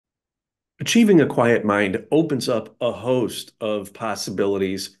Achieving a quiet mind opens up a host of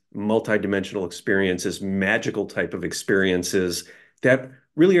possibilities, multidimensional experiences, magical type of experiences that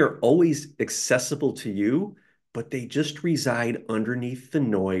really are always accessible to you, but they just reside underneath the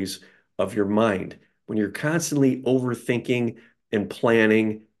noise of your mind. When you're constantly overthinking and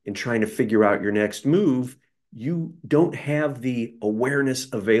planning and trying to figure out your next move, you don't have the awareness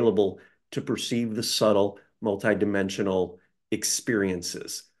available to perceive the subtle multidimensional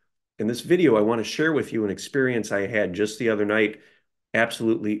experiences. In this video, I want to share with you an experience I had just the other night.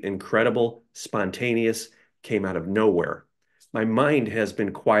 Absolutely incredible, spontaneous, came out of nowhere. My mind has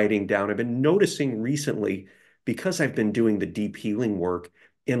been quieting down. I've been noticing recently, because I've been doing the deep healing work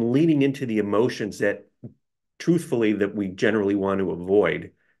and leaning into the emotions that, truthfully, that we generally want to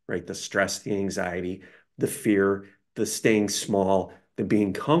avoid, right? The stress, the anxiety, the fear, the staying small, the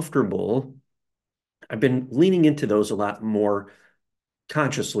being comfortable. I've been leaning into those a lot more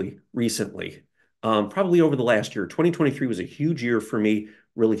consciously recently, probably over the last year. 2023 was a huge year for me,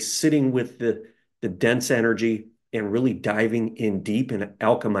 really sitting with the dense energy and really diving in deep and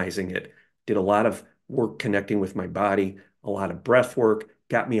alchemizing it. Did a lot of work connecting with my body, a lot of breath work,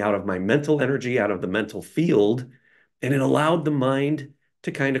 got me out of my mental energy, out of the mental field, and it allowed the mind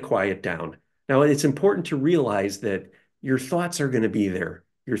to kind of quiet down. Now, it's important to realize that your thoughts are going to be there.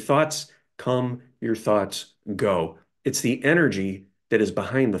 Your thoughts come, your thoughts go. It's the energy that is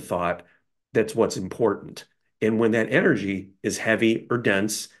behind the thought that's what's important. And when that energy is heavy or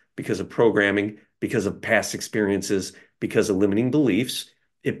dense because of programming, because of past experiences, because of limiting beliefs,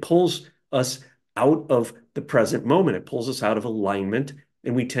 it pulls us out of the present moment. It pulls us out of alignment,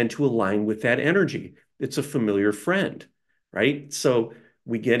 and we tend to align with that energy. It's a familiar friend, right? So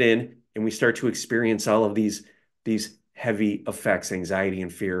we get in and we start to experience all of these heavy effects, anxiety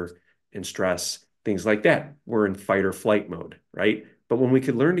and fear and stress, things like that. We're in fight or flight mode, right? But when we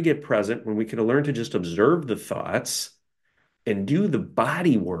could learn to get present, when we could learn to just observe the thoughts and do the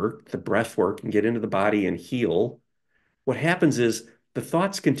body work, the breath work, and get into the body and heal, what happens is the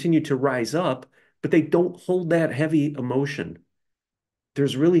thoughts continue to rise up, but they don't hold that heavy emotion.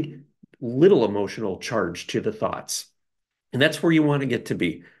 There's really little emotional charge to the thoughts. And that's where you want to get to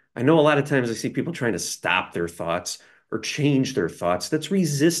be. I know a lot of times I see people trying to stop their thoughts or change their thoughts. That's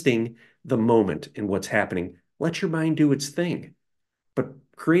resisting the moment and what's happening. Let your mind do its thing, but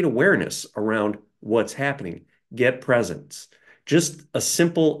create awareness around what's happening. Get presence. Just a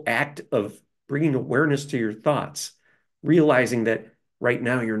simple act of bringing awareness to your thoughts, realizing that right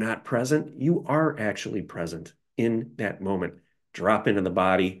now you're not present, you are actually present in that moment. Drop into the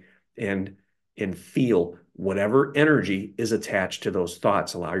body and feel whatever energy is attached to those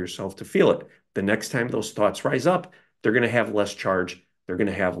thoughts. Allow yourself to feel it. The next time those thoughts rise up, they're going to have less charge. They're going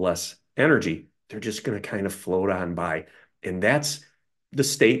to have less energy. They're just going to kind of float on by. And that's the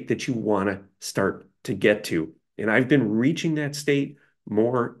state that you want to start to get to. And I've been reaching that state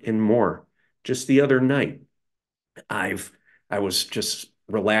more and more. Just the other night, I've I was just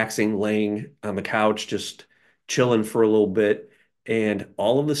relaxing, laying on the couch, just chilling for a little bit, and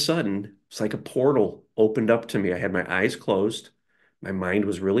all of a sudden, it's like a portal opened up to me. I had my eyes closed, my mind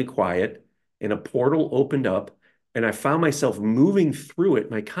was really quiet, and a portal opened up, and I found myself moving through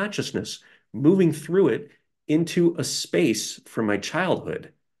it, my consciousness moving through it into a space from my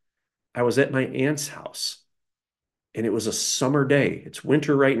childhood. I was at my aunt's house, and it was a summer day. It's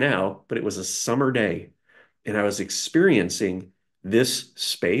winter right now, but it was a summer day. And I was experiencing this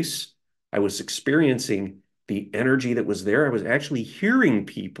space. I was experiencing the energy that was there. I was actually hearing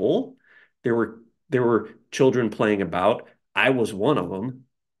people. There were there were children playing about. I was one of them.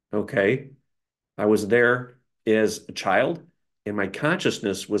 Okay. I was there as a child, and my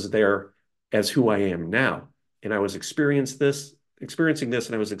consciousness was there as who I am now. And I was experiencing this,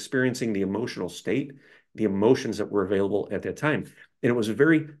 and I was experiencing the emotional state, the emotions that were available at that time. And it was a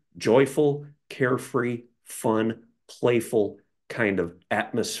very joyful, carefree, fun, playful kind of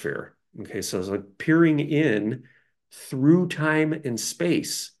atmosphere. Okay, so it's like peering in through time and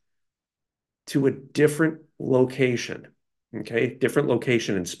space to a different location. Okay, different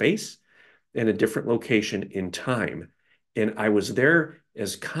location in space and a different location in time. And I was there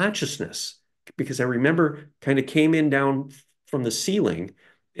as consciousness because I remember kind of came in down from the ceiling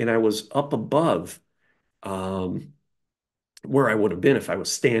and I was up above um, where I would have been if I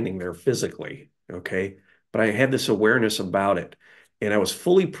was standing there physically. Okay. But I had this awareness about it. And I was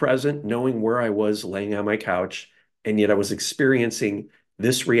fully present, knowing where I was laying on my couch. And yet I was experiencing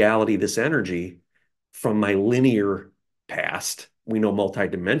this reality, this energy from my linear past. We know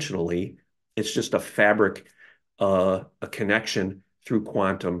multidimensionally, it's just a fabric, a connection through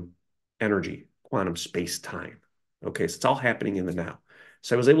quantum energy, quantum space time. Okay. So it's all happening in the now.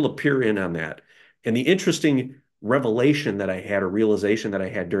 So I was able to peer in on that. And the interesting revelation that I had, or realization that I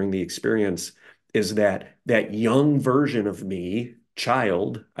had during the experience, is that that young version of me,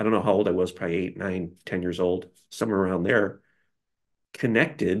 child, I don't know how old I was, probably 8, 9, 10 years old, somewhere around there,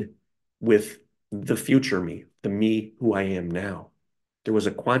 connected with the future me, the me who I am now. There was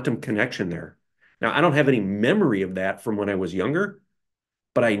a quantum connection there. Now, I don't have any memory of that from when I was younger,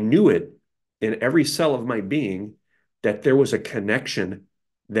 but I knew it in every cell of my being that there was a connection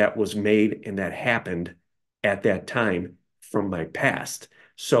that was made and that happened at that time from my past.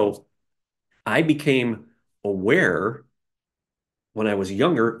 So I became aware when I was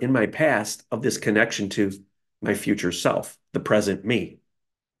younger in my past of this connection to my future self, the present me,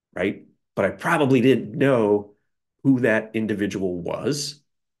 right? But I probably didn't know who that individual was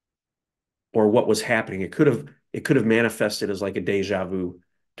or what was happening. It could have manifested as like a deja vu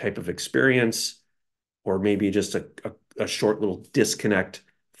type of experience, or maybe just a short little disconnect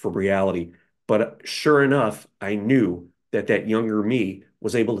from reality. But sure enough, I knew that that younger me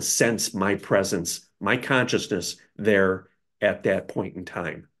was able to sense my presence, my consciousness there at that point in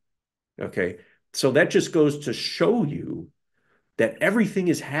time. Okay. So that just goes to show you that everything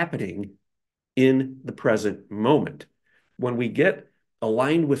is happening in the present moment. When we get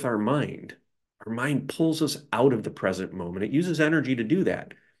aligned with our mind pulls us out of the present moment. It uses energy to do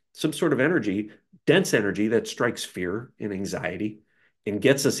that. Some sort of energy, dense energy that strikes fear and anxiety and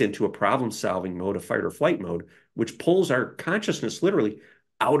gets us into a problem solving mode, a fight or flight mode, which pulls our consciousness literally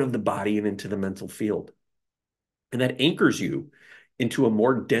out of the body and into the mental field. And that anchors you into a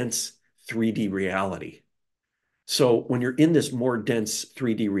more dense 3D reality. So when you're in this more dense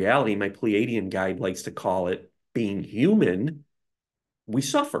 3D reality, my Pleiadian guide likes to call it being human, we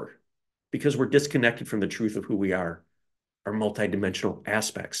suffer because we're disconnected from the truth of who we are, our multidimensional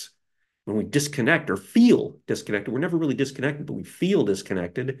aspects. When we disconnect or feel disconnected, we're never really disconnected, but we feel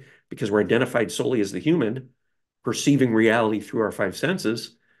disconnected because we're identified solely as the human, perceiving reality through our five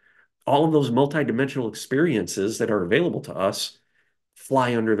senses. All of those multidimensional experiences that are available to us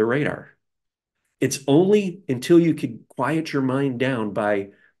fly under the radar. It's only until you can quiet your mind down by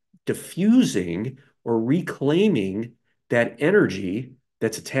diffusing or reclaiming that energy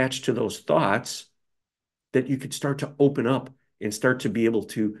that's attached to those thoughts that you could start to open up and start to be able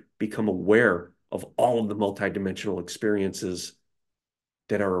to become aware of all of the multidimensional experiences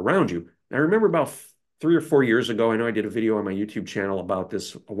that are around you. And I remember about 3 or 4 years ago, I know I did a video on my YouTube channel about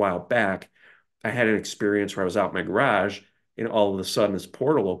this a while back. I had an experience where I was out in my garage and all of a sudden this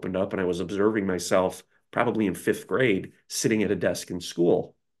portal opened up and I was observing myself probably in fifth grade sitting at a desk in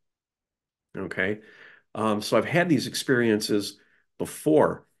school. Okay. So I've had these experiences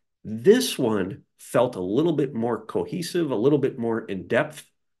before. This one felt a little bit more cohesive, a little bit more in depth.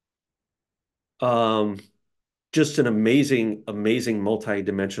 Um, just an amazing, amazing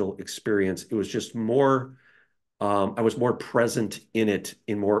multi-dimensional experience. It was just more, I was more present in it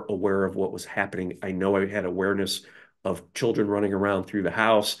and more aware of what was happening. I know I had awareness of children running around through the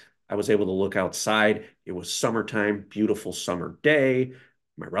house. I was able to look outside. It was summertime, beautiful summer day.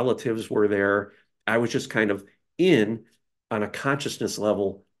 My relatives were there. I was just kind of in on a consciousness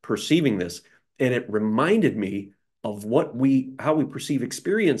level perceiving this. And it reminded me of how we perceive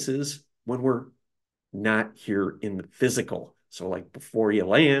experiences when we're not here in the physical. So like before you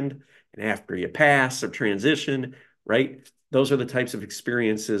land and after you pass or transition, right? Those are the types of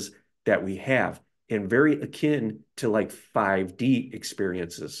experiences that we have, and very akin to like 5D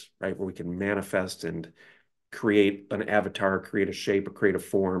experiences, right? Where we can manifest and create an avatar, create a shape, or create a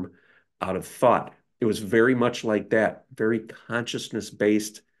form out of thought. It was very much like that, very consciousness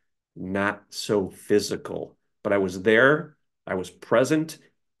based, not so physical. But I was there, I was present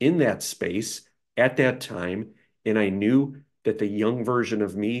in that space at that time, and I knew that the young version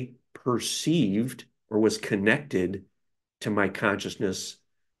of me perceived or was connected to my consciousness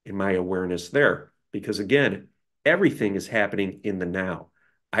and my awareness there. Because again, everything is happening in the now.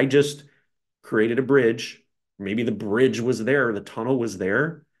 I just created a bridge. Maybe the bridge was there, the tunnel was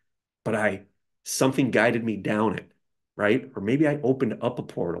there, but something guided me down it, right? Or maybe I opened up a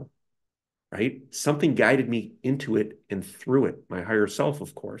portal, right? Something guided me into it and through it, my higher self,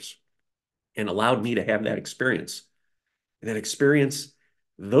 of course, and allowed me to have that experience. And that experience,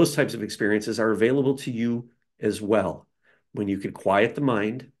 those types of experiences are available to you as well. When you can quiet the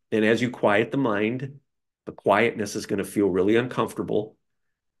mind, and as you quiet the mind, the quietness is going to feel really uncomfortable.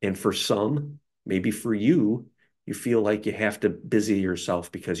 And for some, maybe for you, you feel like you have to busy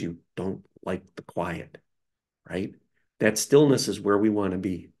yourself because you don't like the quiet, right? That stillness is where we want to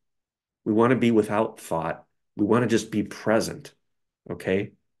be. We want to be without thought. We want to just be present,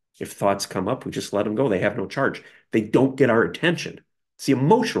 okay? If thoughts come up, we just let them go. They have no charge. They don't get our attention. It's the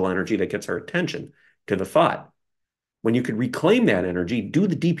emotional energy that gets our attention to the thought. When you can reclaim that energy, do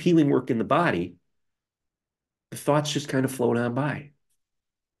the deep healing work in the body, the thoughts just kind of float on by.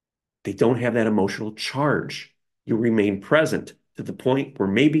 They don't have that emotional charge. You remain present to the point where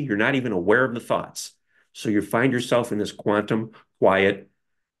maybe you're not even aware of the thoughts. So you find yourself in this quantum, quiet,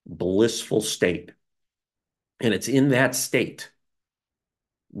 blissful state. And it's in that state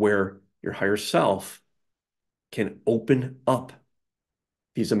where your higher self can open up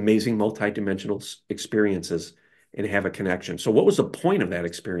these amazing multidimensional experiences and have a connection. So what was the point of that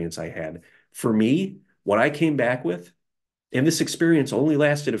experience I had? For me, what I came back with, and this experience only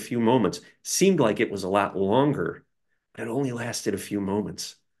lasted a few moments, seemed like it was a lot longer. It only lasted a few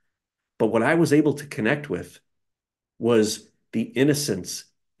moments. But what I was able to connect with was the innocence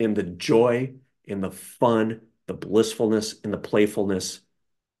and the joy and the fun, the blissfulness and the playfulness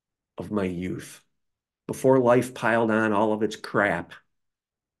of my youth. Before life piled on all of its crap,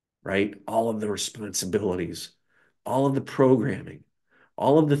 right? All of the responsibilities, all of the programming,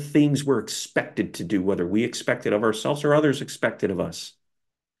 all of the things we're expected to do, whether we expect it of ourselves or others expect it of us.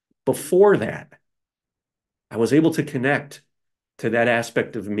 Before that, I was able to connect to that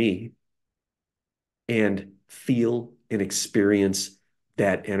aspect of me and feel and experience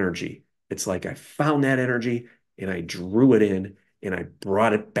that energy. It's like I found that energy and I drew it in and I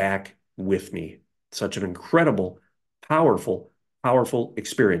brought it back with me. Such an incredible, powerful, powerful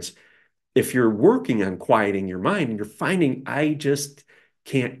experience. If you're working on quieting your mind and you're finding I just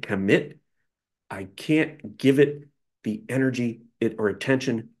can't commit, I can't give it the energy or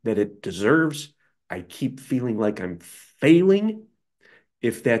attention that it deserves, I keep feeling like I'm failing.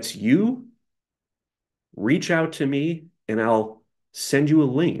 If that's you, reach out to me and I'll send you a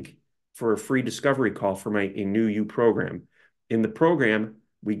link for a free discovery call for a new you program. In the program,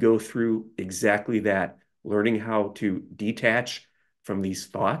 we go through exactly that, learning how to detach from these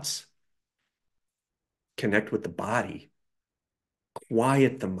thoughts, connect with the body,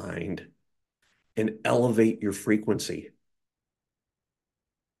 quiet the mind, and elevate your frequency.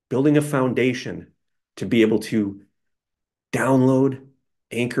 Building a foundation to be able to download,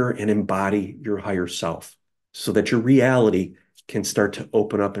 anchor, and embody your higher self so that your reality can start to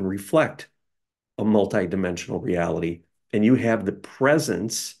open up and reflect a multidimensional reality. And you have the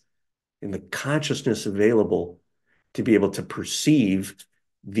presence and the consciousness available to be able to perceive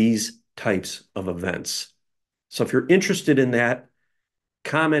these types of events. So if you're interested in that,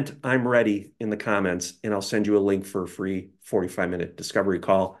 comment "I'm ready" in the comments, and I'll send you a link for a free 45-minute discovery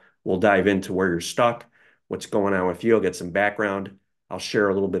call. We'll dive into where you're stuck, what's going on with you. I'll get some background. I'll share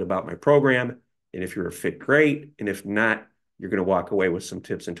a little bit about my program. And if you're a fit, great. And if not, you're going to walk away with some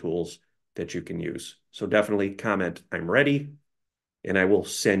tips and tools that you can use. So definitely comment "I'm ready," and I will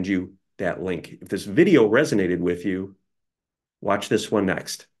send you that link. If this video resonated with you, watch this one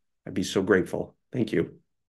next. I'd be so grateful. Thank you.